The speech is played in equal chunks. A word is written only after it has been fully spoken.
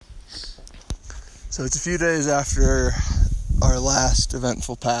So it's a few days after our last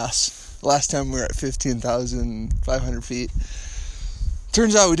eventful pass. Last time we were at 15,500 feet.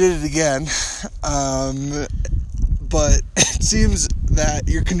 Turns out we did it again. But it seems that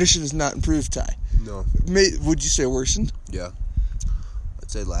your condition has not improved, Ty. No. Would you say worsened? Yeah. I'd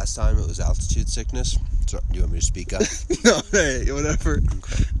say last time it was altitude sickness. Sorry, do you want me to speak up? No, hey, whatever.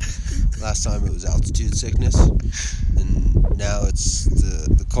 Okay. Last time it was altitude sickness, and now it's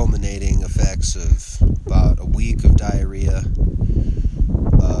the culminating effects of about a week of diarrhea,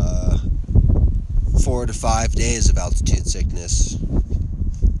 4 to 5 days of altitude sickness,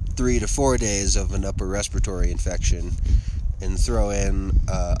 3 to 4 days of an upper respiratory infection, and throw in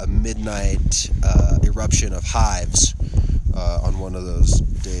a midnight eruption of hives on one of those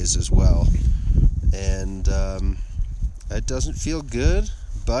days as well. And it doesn't feel good,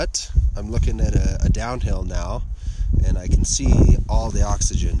 but I'm looking at a downhill now, and I can see all the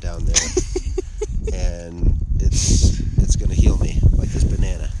oxygen down there, and it's gonna heal me like this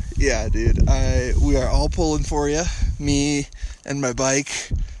banana. Yeah, dude. We are all pulling for you. Me and my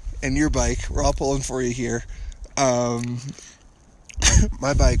bike and your bike. We're all pulling for you here. My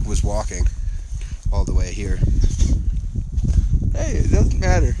bike was walking all the way here. Hey, it doesn't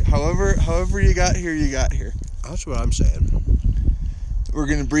matter. However you got here, you got here. That's what I'm saying. We're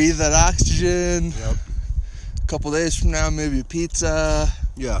gonna breathe that oxygen. Yep. A couple days from now, maybe a pizza.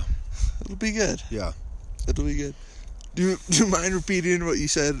 Yeah. It'll be good. Yeah. It'll be good. Do you mind repeating what you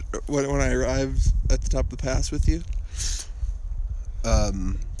said when I arrived at the top of the pass with you?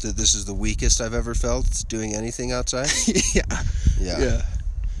 That this is the weakest I've ever felt doing anything outside? Yeah.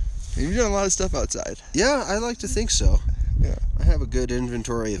 You've done a lot of stuff outside. Yeah, I like to think so. Yeah. I have a good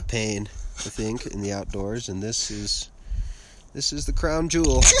inventory of pain, I think, in the outdoors, and this is the crown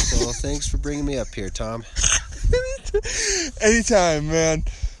jewel. So thanks for bringing me up here, Tom. Anytime, man.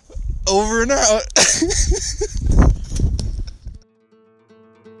 Over and out.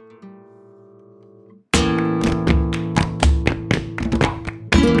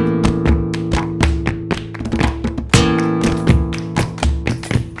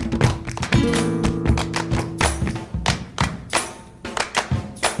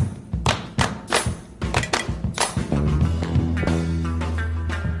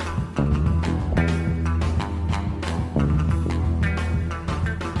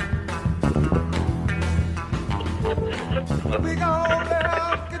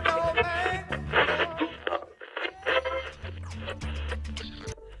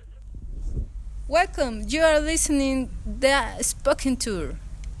 Welcome, you are listening The Spoken Tour.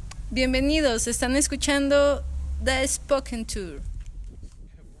 Bienvenidos, están escuchando The Spoken Tour.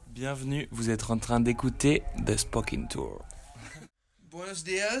 Bienvenue, vous êtes en train d'écouter The Spoken Tour. Buenos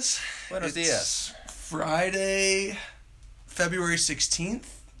dias. Buenos dias. Friday, February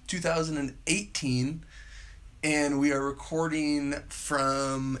 16th, 2018, and we are recording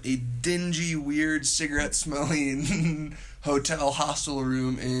from a dingy, weird, cigarette-smelling hotel hostel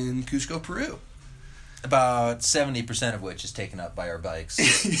room in Cusco, Peru. About 70% of which is taken up by our bikes.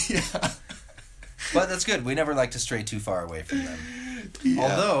 Yeah. But that's good. We never like to stray too far away from them. Yeah.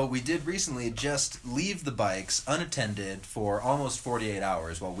 Although, we did recently just leave the bikes unattended for almost 48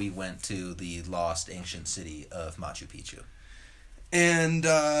 hours while we went to the lost ancient city of Machu Picchu. And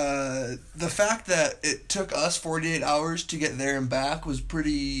the fact that it took us 48 hours to get there and back was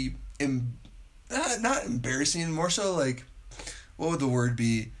pretty, not embarrassing, more so like, what would the word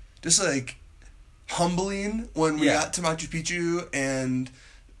be? Just like humbling when we got to Machu Picchu, and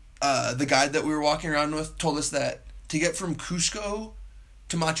the guide that we were walking around with told us that to get from Cusco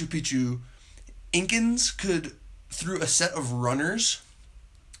to Machu Picchu, Incans could, through a set of runners,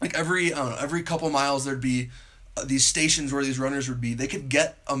 like every couple miles there'd be these stations where these runners would be. They could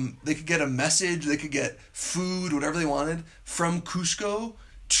get a message, they could get food, whatever they wanted, from Cusco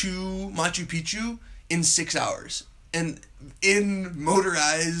to Machu Picchu in 6 hours. And in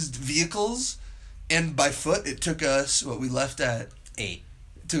motorized vehicles and by foot, it took us, we left at 8.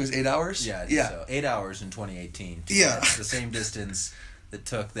 It took us 8 hours? Yeah, I think so. 8 hours in 2018 to get the same distance that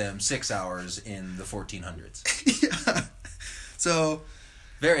took them 6 hours in the 1400s. Yeah. So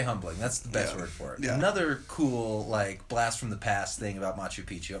very humbling. That's the best word for it. Yeah. Another cool, like, blast from the past thing about Machu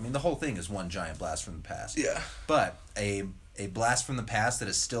Picchu. I mean, the whole thing is one giant blast from the past. Yeah. But a blast from the past that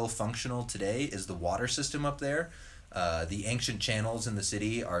is still functional today is the water system up there. The ancient channels in the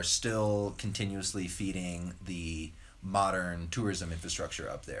city are still continuously feeding the modern tourism infrastructure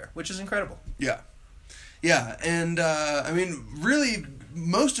up there, which is incredible. Yeah. Yeah, and I mean, really,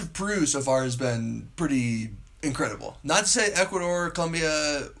 most of Peru so far has been pretty incredible. Not to say Ecuador,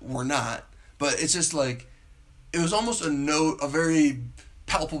 Colombia were not, but it's just like, it was almost a very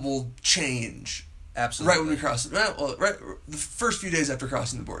palpable change Absolutely. Right when we crossed, right the first few days after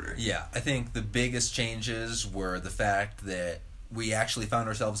crossing the border. Yeah, I think the biggest changes were the fact that we actually found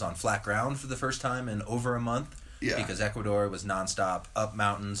ourselves on flat ground for the first time in over a month. Yeah. Because Ecuador was nonstop up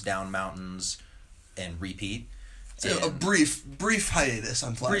mountains, down mountains, and repeat. So a brief hiatus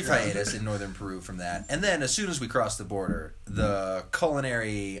on flat Brief ground. hiatus in northern Peru from that. And then as soon as we crossed the border, the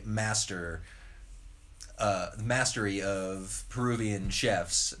culinary mastery of Peruvian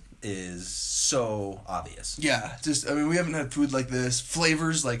chefs is so obvious. Yeah, we haven't had food like this.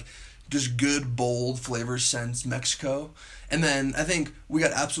 Flavors, like, just good, bold flavors since Mexico. And then I think we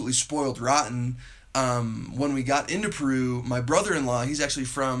got absolutely spoiled rotten when we got into Peru. My brother-in-law, he's actually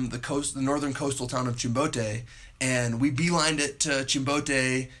from the northern coastal town of Chimbote, and we beelined it to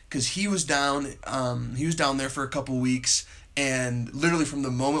Chimbote because he was down there for a couple weeks, and literally from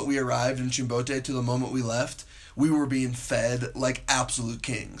the moment we arrived in Chimbote to the moment we left, we were being fed like absolute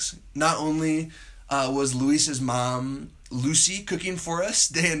kings. Not only was Luis's mom, Lucy, cooking for us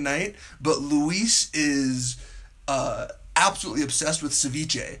day and night, but Luis is absolutely obsessed with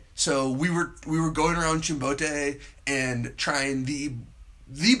ceviche. So we were going around Chimbote and trying the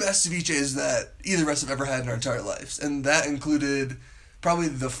best ceviches that either of us have ever had in our entire lives. And that included without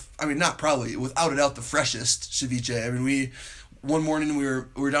a doubt, the freshest ceviche. I mean, one morning we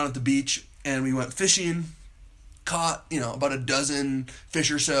were down at the beach and we went fishing, caught, about a dozen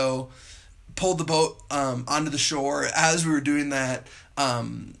fish or so, pulled the boat onto the shore. As we were doing that,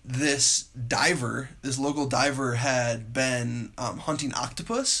 this local diver had been hunting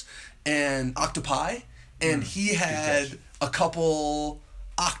octopus and octopi, and he had a couple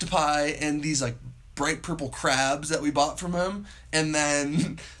octopi and these like bright purple crabs that we bought from him. And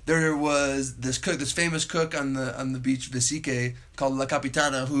then there was this famous cook on the beach, Visique, called La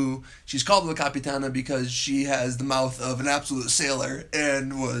Capitana, who she's called La Capitana because she has the mouth of an absolute sailor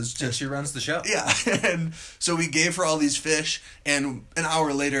and was just... And she runs the show. Yeah, and so we gave her all these fish, and an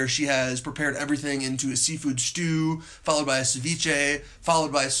hour later she has prepared everything into a seafood stew, followed by a ceviche,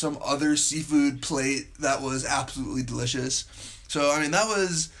 followed by some other seafood plate that was absolutely delicious. So, I mean, that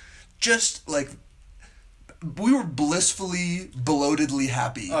was just like... We were blissfully, bloatedly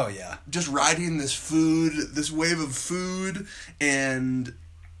happy. Oh, yeah. Just riding this wave of food, and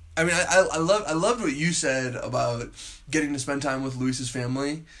I mean, I loved what you said about getting to spend time with Luis's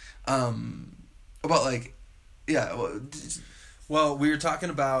family, about like, yeah. Well, we were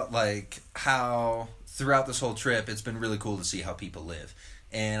talking about like how throughout this whole trip, it's been really cool to see how people live,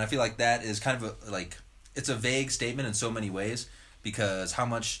 and I feel like that is kind of it's a vague statement in so many ways. Because how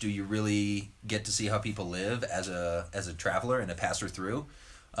much do you really get to see how people live as a traveler and a passer through?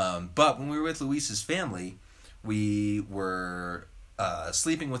 But when we were with Luis's family, we were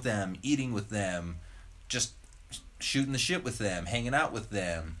sleeping with them, eating with them, just shooting the shit with them, hanging out with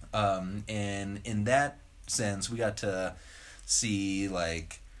them. And in that sense, we got to see the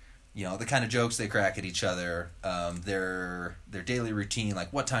kind of jokes they crack at each other, their daily routine,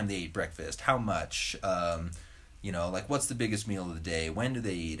 like what time they eat breakfast, how much. What's the biggest meal of the day? When do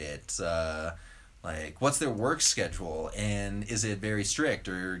they eat it? What's their work schedule? And is it very strict,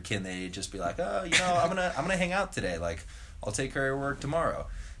 or can they just be like, oh, I'm gonna hang out today. Like, I'll take care of work tomorrow.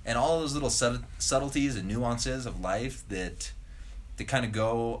 And all those little subtleties and nuances of life that kind of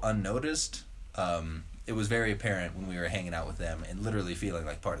go unnoticed. It was very apparent when we were hanging out with them and literally feeling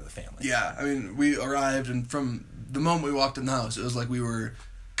like part of the family. Yeah, I mean, we arrived, and from the moment we walked in the house, it was like we were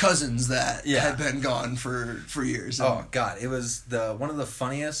cousins that had been gone for years. Oh God, it was one of the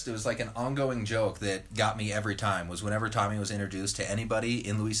funniest. It was like an ongoing joke that got me every time. Was whenever Tommy was introduced to anybody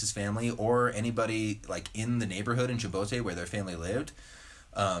in Luis's family or anybody like in the neighborhood in Chimbote where their family lived,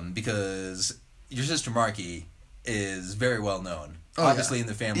 because your sister Marky is very well known, obviously in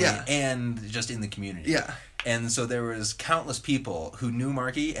the family and just in the community. Yeah, and so there was countless people who knew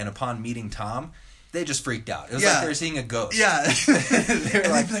Marky, and upon meeting Tom, they just freaked out. It was like they were seeing a ghost. Yeah. They were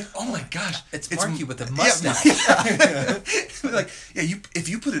like, oh my gosh. It's Marky with the mustache. Like, if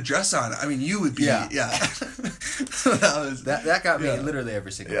you put a dress on, I mean, you would be, that got me literally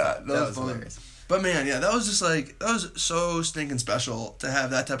every single time. That was hilarious. But man, that was just that was so stinking special to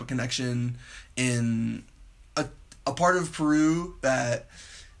have that type of connection in a part of Peru that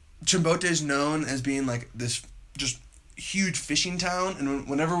Chimbote is known as being like this just huge fishing town, and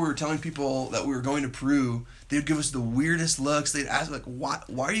whenever we were telling people that we were going to Peru, they would give us the weirdest looks. They'd ask like, why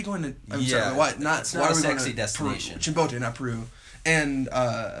are you going to sorry, why not it's not why a are we sexy going to destination. Peru? Chimbote, not Peru. And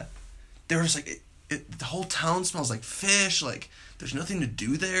they were just like, the whole town smells like fish, like there's nothing to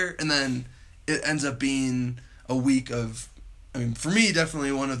do there. And then it ends up being a week of, I mean, for me,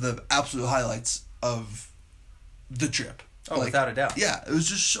 definitely one of the absolute highlights of the trip. Oh, without a doubt. Yeah, it was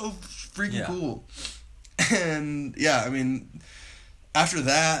just so freaking cool. And yeah, I mean, after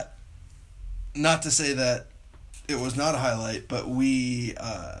that, not to say that it was not a highlight, but we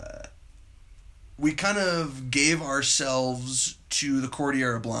kind of gave ourselves to the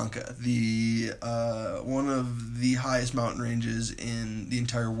Cordillera Blanca, the one of the highest mountain ranges in the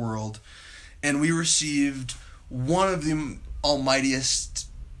entire world, and we received one of the almightiest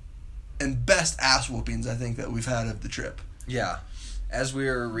and best ass whoopings I think that we've had of the trip. Yeah. As we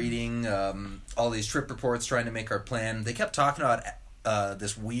were reading all these trip reports trying to make our plan, they kept talking about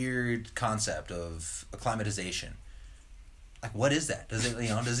this weird concept of acclimatization. Like, what is that? Does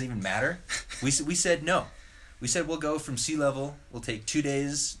it even matter? We said no. We said we'll go from sea level. We'll take 2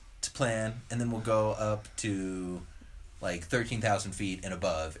 days to plan, and then we'll go up to like 13,000 feet and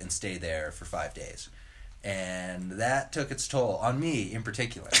above and stay there for 5 days. And that took its toll on me in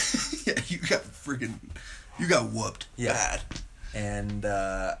particular. Yeah, you got whooped bad. And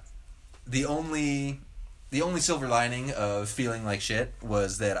the only silver lining of feeling like shit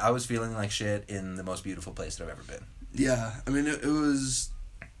was that I was feeling like shit in the most beautiful place that I've ever been. Yeah, I mean,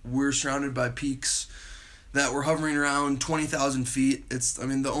 we're surrounded by peaks that were hovering around 20,000 feet.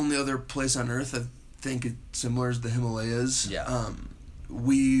 The only other place on Earth I think it's similar is the Himalayas. Yeah.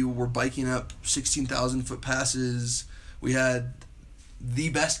 We were biking up 16,000 foot passes. We had the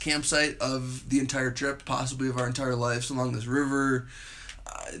best campsite of the entire trip, possibly of our entire lives, along this river,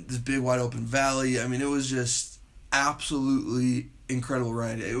 this big wide open valley. I mean, it was just absolutely incredible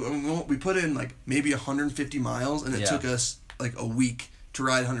ride. We put in like maybe 150 miles, and it took us like a week to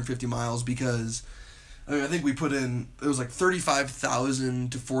ride 150 miles because I think we put in, it was like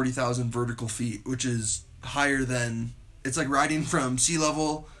 35,000 to 40,000 vertical feet, which is higher than, it's like riding from sea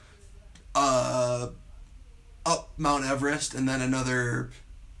level up Mount Everest and then another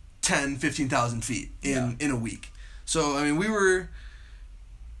 15,000 feet in a week. So, I mean, we were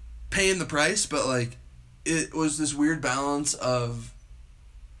paying the price, but like it was this weird balance of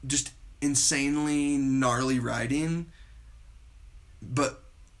just insanely gnarly riding, but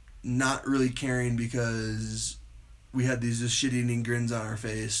not really caring because we had these just shit-eating grins on our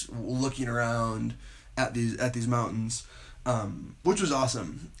face looking around at these mountains, which was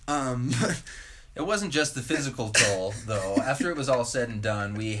awesome. It wasn't just the physical toll, though. After it was all said and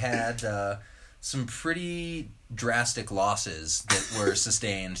done, we had some pretty drastic losses that were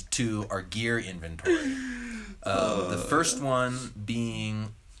sustained to our gear inventory. The first one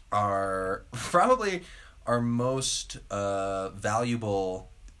being probably our most valuable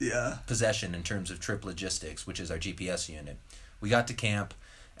possession in terms of trip logistics, which is our GPS unit. We got to camp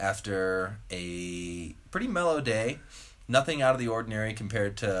after a pretty mellow day. Nothing out of the ordinary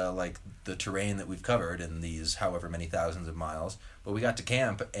compared to like the terrain that we've covered in these however many thousands of miles. But we got to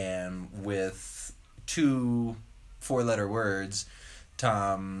camp, and with 2 4-letter words,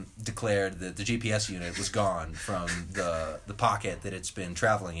 Tom declared that the GPS unit was gone from the pocket that it's been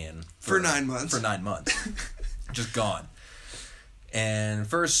traveling in for 9 months. For 9 months. Just gone. And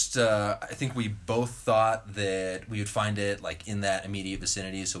first, I think we both thought that we would find it like in that immediate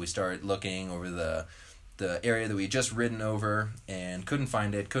vicinity, so we started looking over the area that we had just ridden over and couldn't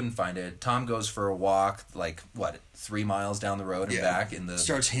find it. Tom goes for a walk, like, 3 miles down the road and back.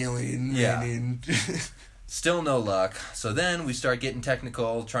 Starts hailing. Yeah. Still no luck. So then we start getting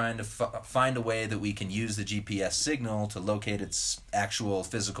technical, trying to find a way that we can use the GPS signal to locate its actual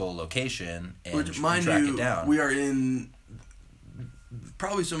physical location and track it down. We are in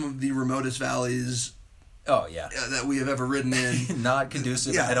probably some of the remotest valleys that we have ever ridden in. Not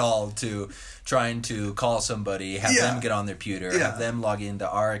conducive at all to trying to call somebody, have them get on their computer, have them log into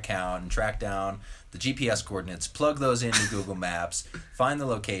our account and track down the GPS coordinates, plug those into Google Maps, find the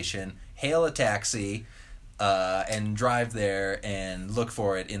location, hail a taxi, and drive there and look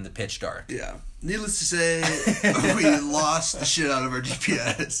for it in the pitch dark. Yeah. Needless to say, we lost the shit out of our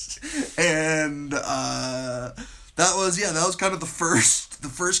GPS. And that was kind of the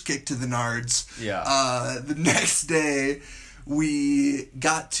first kick to the nards. Yeah. The next day, we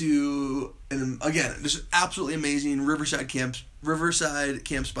got to, and again, just absolutely amazing riverside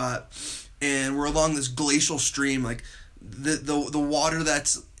camp spot, and we're along this glacial stream, like the water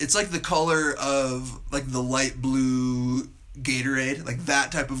it's like the color of like the light blue Gatorade, like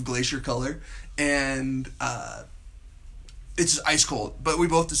that type of glacier color, and it's just ice cold. But we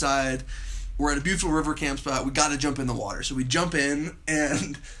both decide we're at a beautiful river camp spot. We got to jump in the water. So we jump in,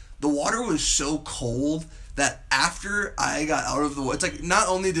 and the water was so cold that after I got out of the water, it's like not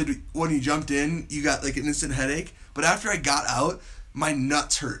only when you jumped in, you got like an instant headache, but after I got out, my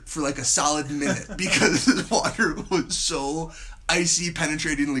nuts hurt for like a solid minute because the water was so icy,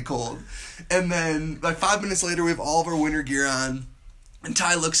 penetratingly cold. And then, like, 5 minutes later, we have all of our winter gear on. And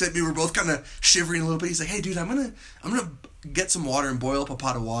Ty looks at me. We're both kind of shivering a little bit. He's like, "Hey, dude, I'm gonna get some water and boil up a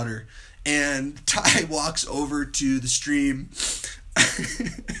pot of water." And Ty walks over to the stream.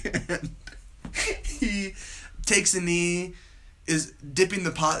 And he takes a knee, is dipping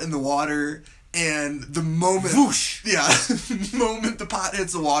the pot in the water, and the moment, whoosh! Yeah, the moment the pot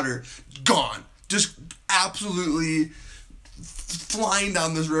hits the water, gone. Just absolutely flying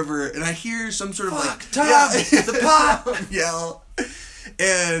down this river, and I hear some sort of Tom, the pot yell,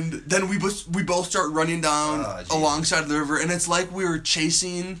 and then we both start running down alongside the river, and it's like we were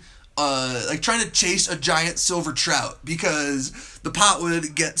chasing, like trying to chase a giant silver trout, because the pot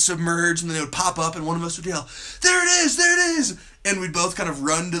would get submerged and then it would pop up, and one of us would yell, "There it is! There it is!" And we'd both kind of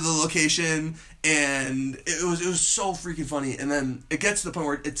run to the location, and it was so freaking funny. And then it gets to the point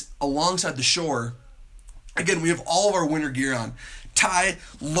where it's alongside the shore. Again, we have all of our winter gear on. Ty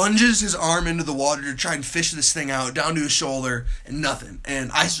lunges his arm into the water to try and fish this thing out down to his shoulder, and nothing.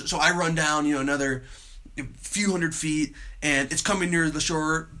 And I run down, another few hundred feet, and it's coming near the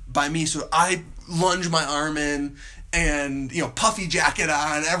shore by me. So I lunge my arm in, and puffy jacket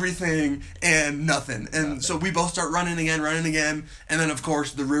on, everything, and nothing. And so we both start running again, and then of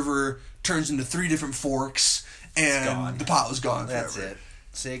course the river turns into 3 different forks, and the pot was gone. That's forever. it.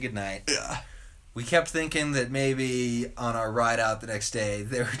 Say goodnight. Yeah. We kept thinking that maybe on our ride out the next day,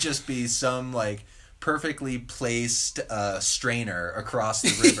 there would just be some, like, perfectly placed strainer across the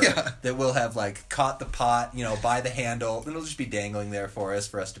river that will have, like, caught the pot, by the handle, and it'll just be dangling there for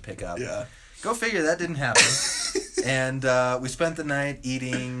us to pick up. Yeah. Go figure, that didn't happen. And we spent the night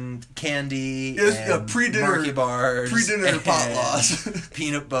eating candy and pre-dinner, Marky bars. Pre-dinner pot loss.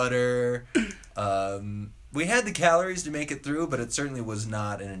 Peanut butter. We had the calories to make it through, but it certainly was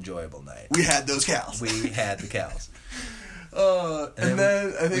not an enjoyable night. We had those cows. We had the cows. And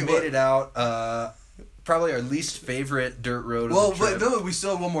then I think we made it out. Probably our least favorite dirt road. Well, but no, we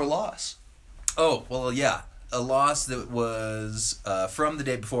still have one more loss. Oh, well, yeah. A loss that was from the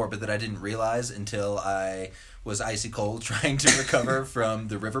day before, but that I didn't realize until I was icy cold trying to recover from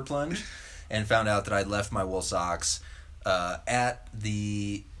the river plunge, and found out that I'd left my wool socks at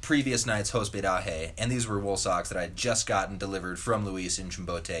the previous night's hospedaje, and these were wool socks that I had just gotten delivered from Luis in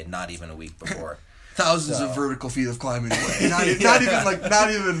Chimbote not even a week before. Thousands of vertical feet of climbing away. Not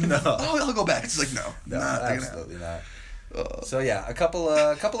even. No. Oh, I'll go back. It's like no, absolutely not. So yeah, a couple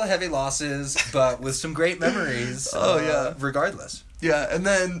of heavy losses, but with some great memories. Regardless. Yeah, and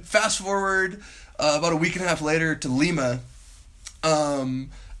then fast forward about a week and a half later to Lima.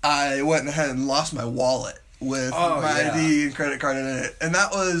 I went ahead and lost my wallet with my ID and credit card in it, and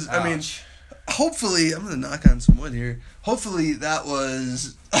that was, I mean, hopefully, I'm gonna knock on some wood here. Hopefully, that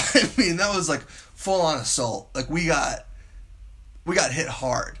was, that was like full on assault. Like we got hit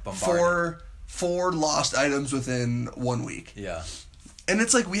hard. Bombarded. Four lost items within 1 week. Yeah. And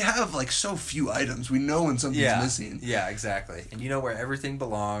it's like we have like so few items. We know when something's missing. Yeah, exactly. And you know where everything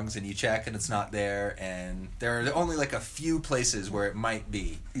belongs, and you check and it's not there, and there are only like a few places where it might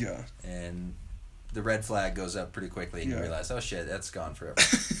be. Yeah. And the red flag goes up pretty quickly, and you realize, oh shit, that's gone forever.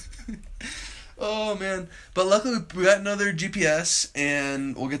 Oh man. But luckily we got another GPS,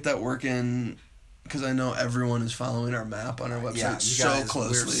 and we'll get that working. Because I know everyone is following our map on our website so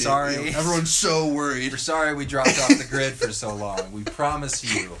closely. We're sorry. Everyone's so worried. We're sorry we dropped off the grid for so long. We promise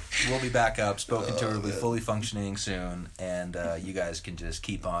you we'll be back up. Spoken Tour will be fully functioning soon. And you guys can just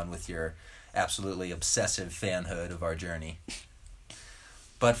keep on with your absolutely obsessive fanhood of our journey.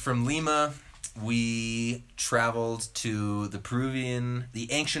 But from Lima, we traveled to the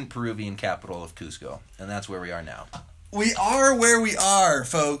ancient Peruvian capital of Cusco. And that's where we are now. We are where we are,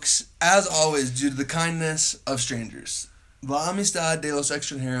 folks, as always, due to the kindness of strangers. La amistad de los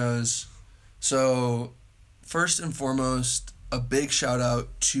extranjeros. So, first and foremost, a big shout out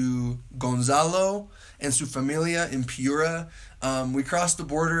to Gonzalo and su familia in Piura. We crossed the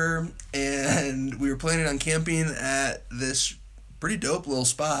border, and we were planning on camping at this pretty dope little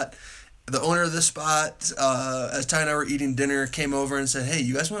spot. The owner of this spot, as Ty and I were eating dinner, came over and said, "Hey,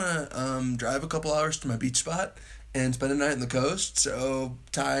 you guys want to drive a couple hours to my beach spot and spend a night on the coast?" So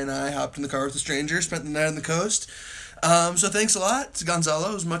Ty and I hopped in the car with a stranger, spent the night on the coast. So thanks a lot to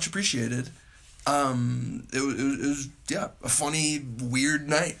Gonzalo. It was much appreciated. It was a funny, weird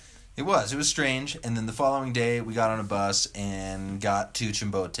night. It was strange. And then the following day, we got on a bus and got to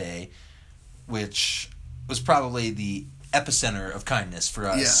Chimbote, which was probably the epicenter of kindness for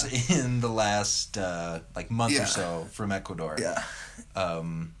us in the last month or so from Ecuador. Yeah.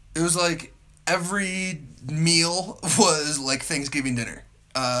 It was like every meal was like Thanksgiving dinner.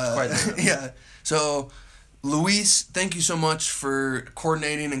 Quite literally. Yeah. So Luis, thank you so much for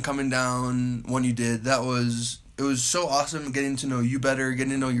coordinating and coming down when you did. It was so awesome getting to know you better,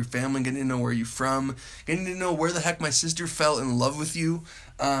 getting to know your family, getting to know where you're from, getting to know where the heck my sister fell in love with you.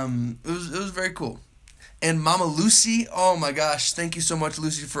 It was very cool. And Mama Lucy, oh my gosh, thank you so much,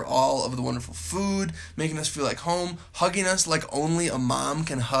 Lucy, for all of the wonderful food, making us feel like home, hugging us like only a mom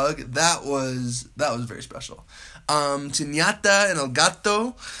can hug. That was very special. To Nyata and El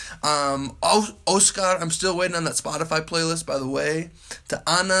Gato, Oscar, I'm still waiting on that Spotify playlist, by the way. To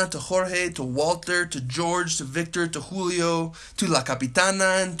Ana, to Jorge, to Walter, to George, to Victor, to Julio, to La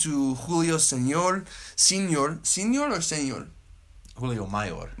Capitana, and to Julio Senor or Senor? Julio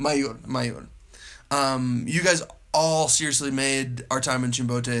Mayor. Mayor. You guys all seriously made our time in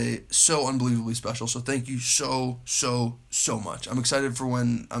Chimbote so unbelievably special. So thank you so much. I'm excited for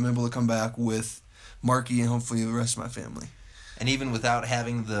when I'm able to come back with Marky and hopefully the rest of my family. And even without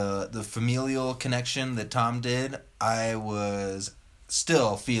having the familial connection that Tom did, I was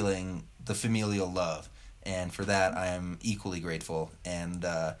still feeling the familial love. And for that, I am equally grateful and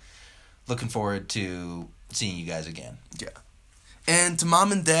looking forward to seeing you guys again. Yeah. And to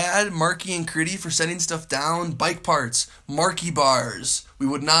Mom and Dad, Marky and Critty for sending stuff down, bike parts, Marky bars. We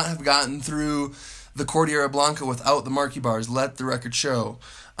would not have gotten through the Cordillera Blanca without the Marky bars. Let the record show.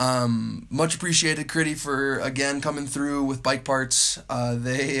 Much appreciated, Critty, for again coming through with bike parts.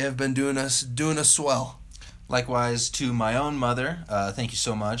 They have been doing us swell. Likewise to my own mother, thank you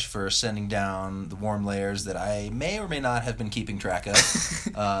so much for sending down the warm layers that I may or may not have been keeping track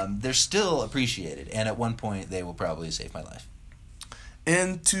of. They're still appreciated, and at one point they will probably save my life.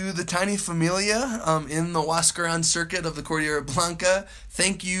 And to the tiny familia in the Huascaran Circuit of the Cordillera Blanca,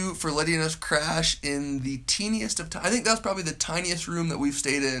 thank you for letting us crash in the teeniest of I think that's probably the tiniest room that we've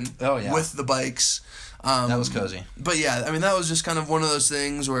stayed in with the bikes. That was cozy. But yeah, I mean, that was just kind of one of those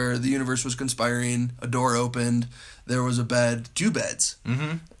things where the universe was conspiring, a door opened, there was a bed, 2 beds.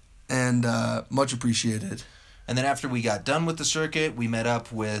 Mm-hmm. And much appreciated. And then after we got done with the circuit, we met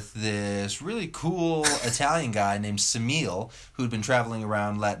up with this really cool Italian guy named Samil, who'd been traveling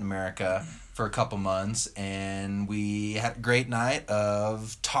around Latin America for a couple months. And we had a great night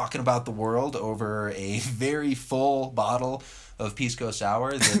of talking about the world over a very full bottle of Pisco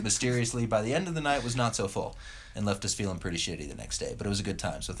Sour that mysteriously, by the end of the night, was not so full and left us feeling pretty shitty the next day. But it was a good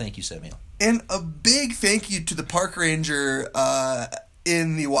time, so thank you, Samil. And a big thank you to the park ranger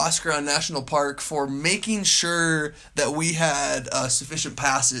in the Huascaran National Park for making sure that we had sufficient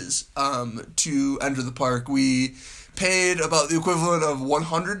passes to enter the park. We paid about the equivalent of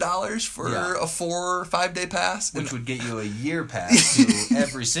 $100 for a 4 or 5 day pass. Which would get you a year pass to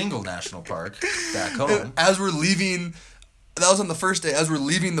every single national park back home. As we're leaving, that was on the first day, as we're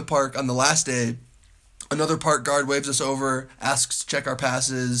leaving the park on the last day, another park guard waves us over, asks to check our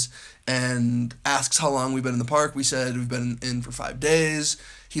passes, and asks how long we've been in the park. We said we've been in for 5 days.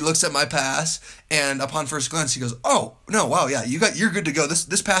 He looks at my pass, and upon first glance, he goes, "Oh no, wow, yeah, you're good to go.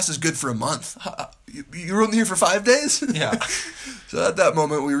 This pass is good for a month. You were only here for 5 days." Yeah. So at that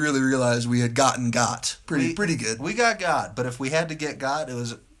moment, we really realized we had got pretty good. We got, but if we had to get got, it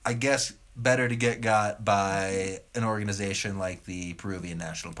was, I guess, better to get got by an organization like the Peruvian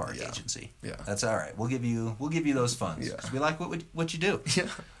National Park Agency. Yeah, that's all right. We'll give you those funds. Yeah, 'cause we like what you do. Yeah.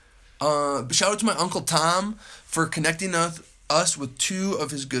 Shout out to my Uncle Tom for connecting us with 2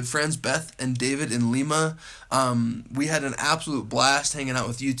 of his good friends, Beth and David in Lima. We had an absolute blast hanging out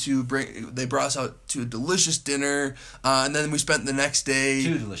with you 2. They brought us out to a delicious dinner, and then we spent the next day...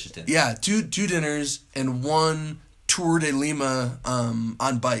 2 delicious dinners. Yeah, 2 dinners and 1 Tour de Lima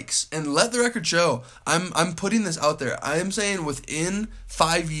on bikes. And let the record show, I'm putting this out there. I am saying within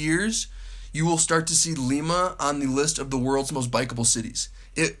 5 years, you will start to see Lima on the list of the world's most bikeable cities.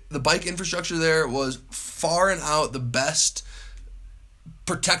 The bike infrastructure there was far and out the best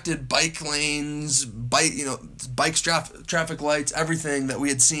protected bike lanes, bike traffic lights, everything that we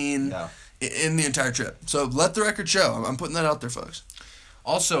had seen in the entire trip. So let the record show. I'm putting that out there, folks.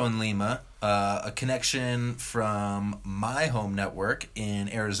 Also in Lima, a connection from my home network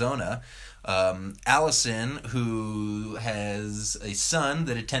in Arizona. Allison, who has a son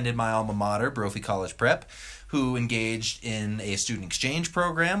that attended my alma mater, Brophy College Prep, who engaged in a student exchange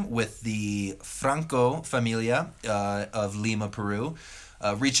program with the Franco Familia of Lima, Peru.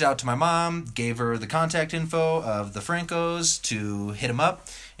 Reached out to my mom, gave her the contact info of the Francos to hit them up,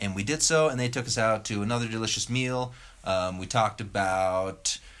 and we did so, and they took us out to another delicious meal. We talked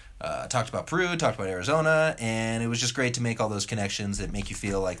about Peru, talked about Arizona, and it was just great to make all those connections that make you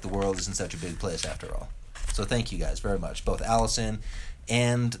feel like the world isn't such a big place after all. So thank you guys very much, both Allison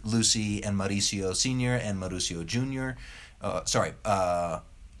and Lucy and Mauricio Sr. and Mauricio Jr.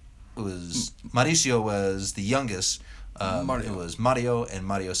 Mauricio was the youngest. Mario. It was Mario and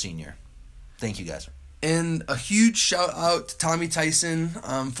Mario Sr. Thank you, guys. And a huge shout out to Tommy Tyson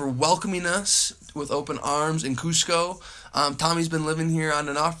for welcoming us with open arms in Cusco. Tommy's been living here on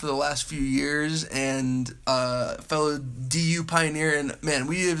and off for the last few years, and fellow DU pioneer, and man,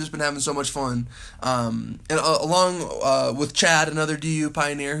 we have just been having so much fun. And along with Chad, another DU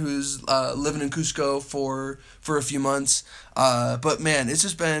pioneer who's living in Cusco for a few months. But man, it's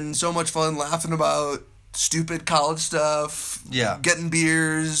just been so much fun laughing about stupid college stuff, getting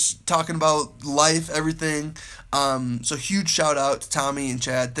beers, talking about life, everything. So huge shout out to Tommy and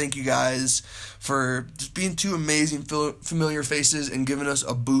Chad. Thank you guys for just being two amazing familiar faces and giving us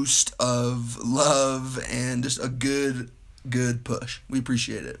a boost of love and just a good push. We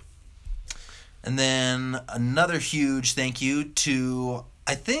appreciate it. And then another huge thank you to,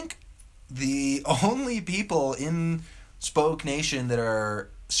 I think, the only people in Spoke Nation that are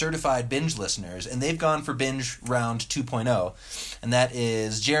certified binge listeners, and they've gone for binge round 2.0, and that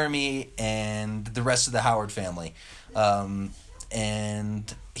is Jeremy and the rest of the Howard family.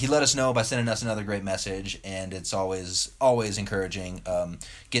 And he let us know by sending us another great message, and it's always encouraging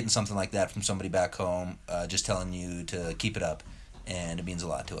getting something like that from somebody back home, just telling you to keep it up, and it means a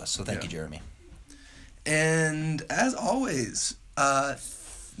lot to us. So thank you, Jeremy. And as always,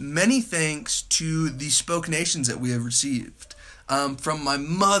 many thanks to the Spoke Nations that we have received. From my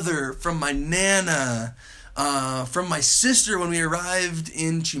mother, from my nana, from my sister when we arrived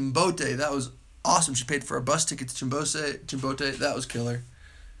in Chimbote. That was awesome. She paid for our bus ticket to Chimbote. That was killer.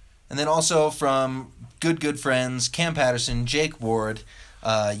 And then also from good friends, Cam Patterson, Jake Ward.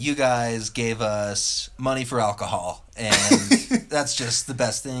 You guys gave us money for alcohol, and that's just the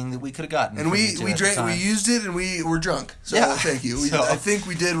best thing that we could have gotten. And we drank, we used it, and we were drunk. So thank you. I think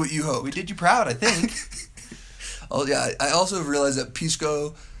we did what you hoped. We did you proud, I think. Oh yeah, I also realized that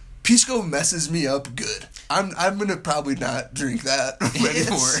Pisco messes me up good. I'm gonna probably not drink that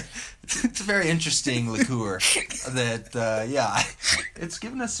anymore. It's a very interesting liqueur that it's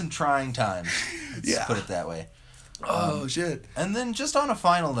given us some trying times. Let's put it that way. Oh shit! And then just on a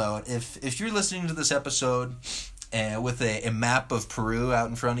final note, if you're listening to this episode with a map of Peru out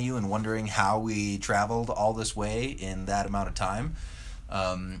in front of you and wondering how we traveled all this way in that amount of time,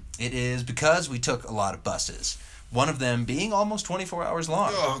 it is because we took a lot of buses. One of them being almost 24 hours long.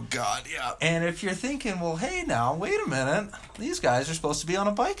 Oh, God, yeah. And if you're thinking, well, hey, now, wait a minute. These guys are supposed to be on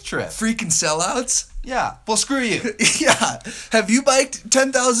a bike trip. Freaking sellouts? Yeah. Well, screw you. Yeah. Have you biked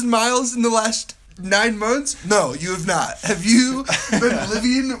 10,000 miles in the last 9 months? No, you have not. Have you been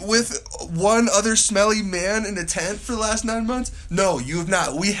living with one other smelly man in a tent for the last 9 months? No, you have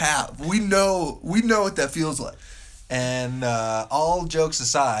not. We have. We know what that feels like. And all jokes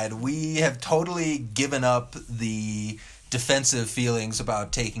aside, we have totally given up the defensive feelings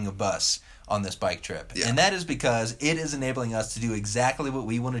about taking a bus on this bike trip. Yeah. And that is because it is enabling us to do exactly what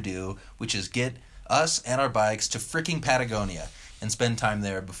we want to do, which is get us and our bikes to freaking Patagonia and spend time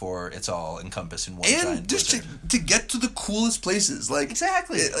there before it's all encompassed in one giant And just to get to the coolest places. Like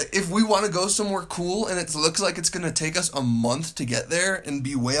exactly. If we want to go somewhere cool and it looks like it's going to take us a month to get there and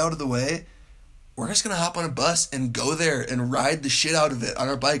be way out of the way, we're just going to hop on a bus and go there and ride the shit out of it on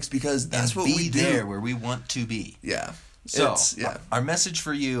our bikes because that's what we do. Be there where we want to be. Yeah. So, our message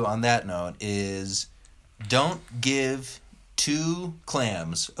for you on that note is don't give two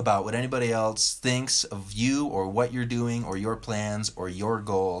clams about what anybody else thinks of you or what you're doing or your plans or your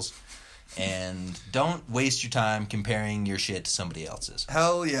goals. And don't waste your time comparing your shit to somebody else's.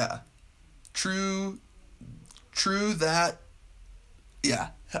 Hell yeah. True that. Yeah.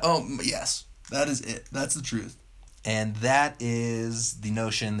 Yes. That is it. That's the truth. And that is the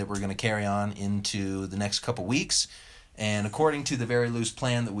notion that we're going to carry on into the next couple weeks. And according to the very loose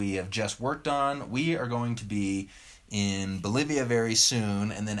plan that we have just worked on, we are going to be in Bolivia very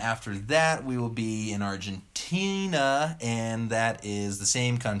soon. And then after that, we will be in Argentina. And that is the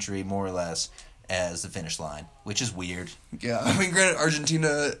same country, more or less, as the finish line, which is weird. Yeah. I mean, granted,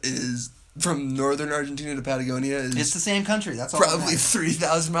 Argentina is... From northern Argentina to Patagonia is... It's the same country. That's all. Probably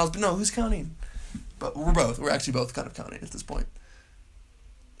 3,000 miles. But no, who's counting? But we're actually both kind of counting at this point.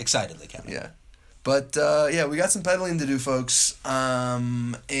 Excitedly counting. Yeah. But, we got some pedaling to do, folks.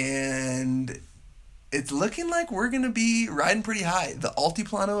 And it's looking like we're going to be riding pretty high. The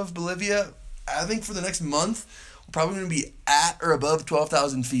Altiplano of Bolivia, I think for the next month, we're probably going to be at or above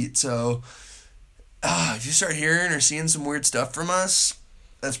 12,000 feet. So, if you start hearing or seeing some weird stuff from us...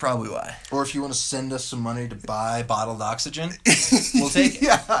 That's probably why. Or if you want to send us some money to buy bottled oxygen, we'll take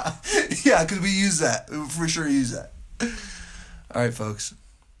it. Yeah, because we use that. We for sure use that. All right, folks.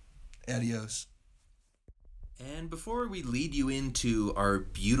 Adios. And before we lead you into our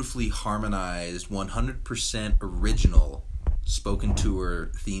beautifully harmonized, 100% original Spoken Tour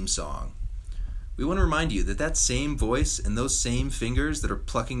theme song, we want to remind you that that same voice and those same fingers that are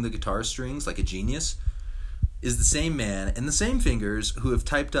plucking the guitar strings like a genius is the same man and the same fingers who have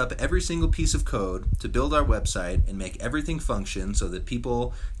typed up every single piece of code to build our website and make everything function so that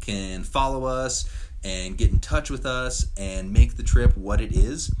people can follow us and get in touch with us and make the trip what it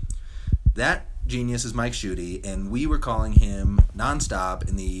is. That genius is Mike Schutte, and we were calling him nonstop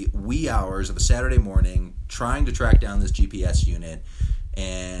in the wee hours of a Saturday morning trying to track down this GPS unit.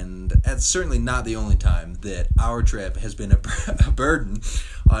 And that's certainly not the only time that our trip has been a burden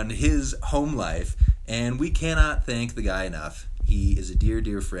on his home life, and we cannot thank the guy enough. He is a dear,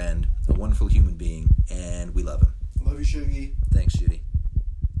 dear friend, a wonderful human being, and we love him. Love you, Shuggy. Thanks, Schutte.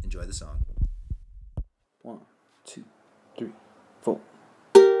 Enjoy the song. 1, 2, 3, 4.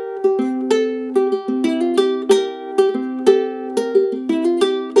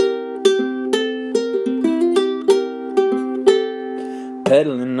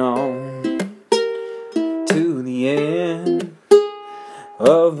 Pedaling on to the end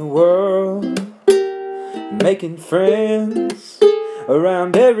of the world, making friends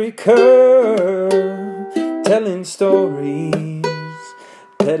around every curve, telling stories,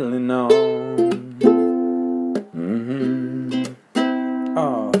 pedaling on.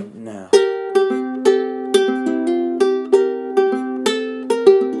 Oh, now.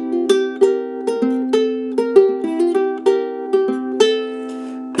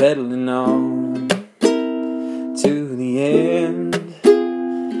 Pedaling on to the end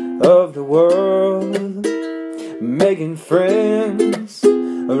of the world, making friends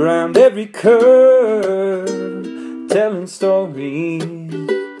around every curve, telling stories,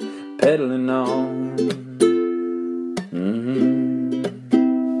 pedaling on.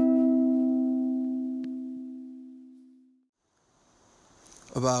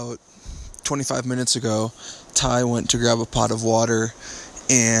 About 25 minutes ago, Ty went to grab a pot of water,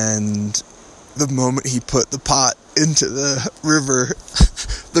 and the moment he put the pot into the river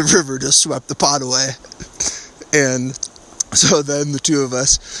just swept the pot away. And so then the two of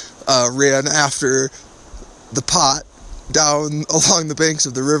us ran after the pot down along the banks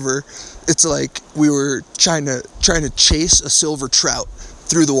of the river. It's like we were trying to chase a silver trout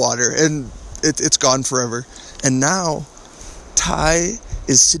through the water, and it's gone forever. And now Ty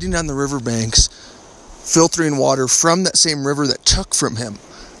is sitting on the riverbanks, filtering water from that same river that took from him.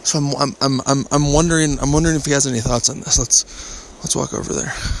 So I'm wondering if he has any thoughts on this. Let's walk over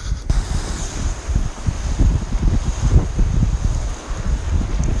there.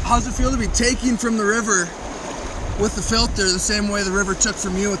 How's it feel to be taking from the river with the filter the same way the river took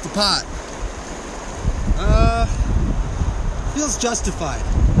from you with the pot? Feels justified.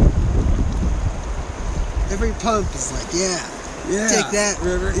 Every pump is like, yeah. Take that,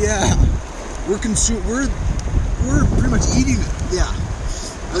 river. Yeah. We're pretty much eating it. Yeah.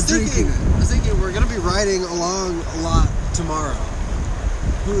 I was thinking we're gonna be riding along a lot tomorrow.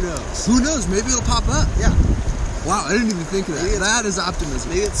 Who knows? Who knows? Maybe it'll pop up. Yeah. Wow, I didn't even think of that. That is optimism.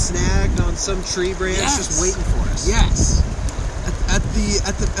 Maybe it's snagged on some tree branch, just waiting for us. Yes. At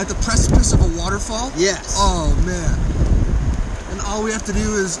the precipice of a waterfall. Yes. Oh man. And all we have to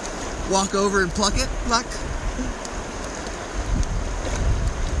do is walk over and pluck it. Pluck.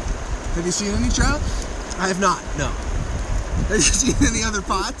 Have you seen any trout? I have not. No. Have you seen any other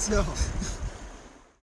pots? No.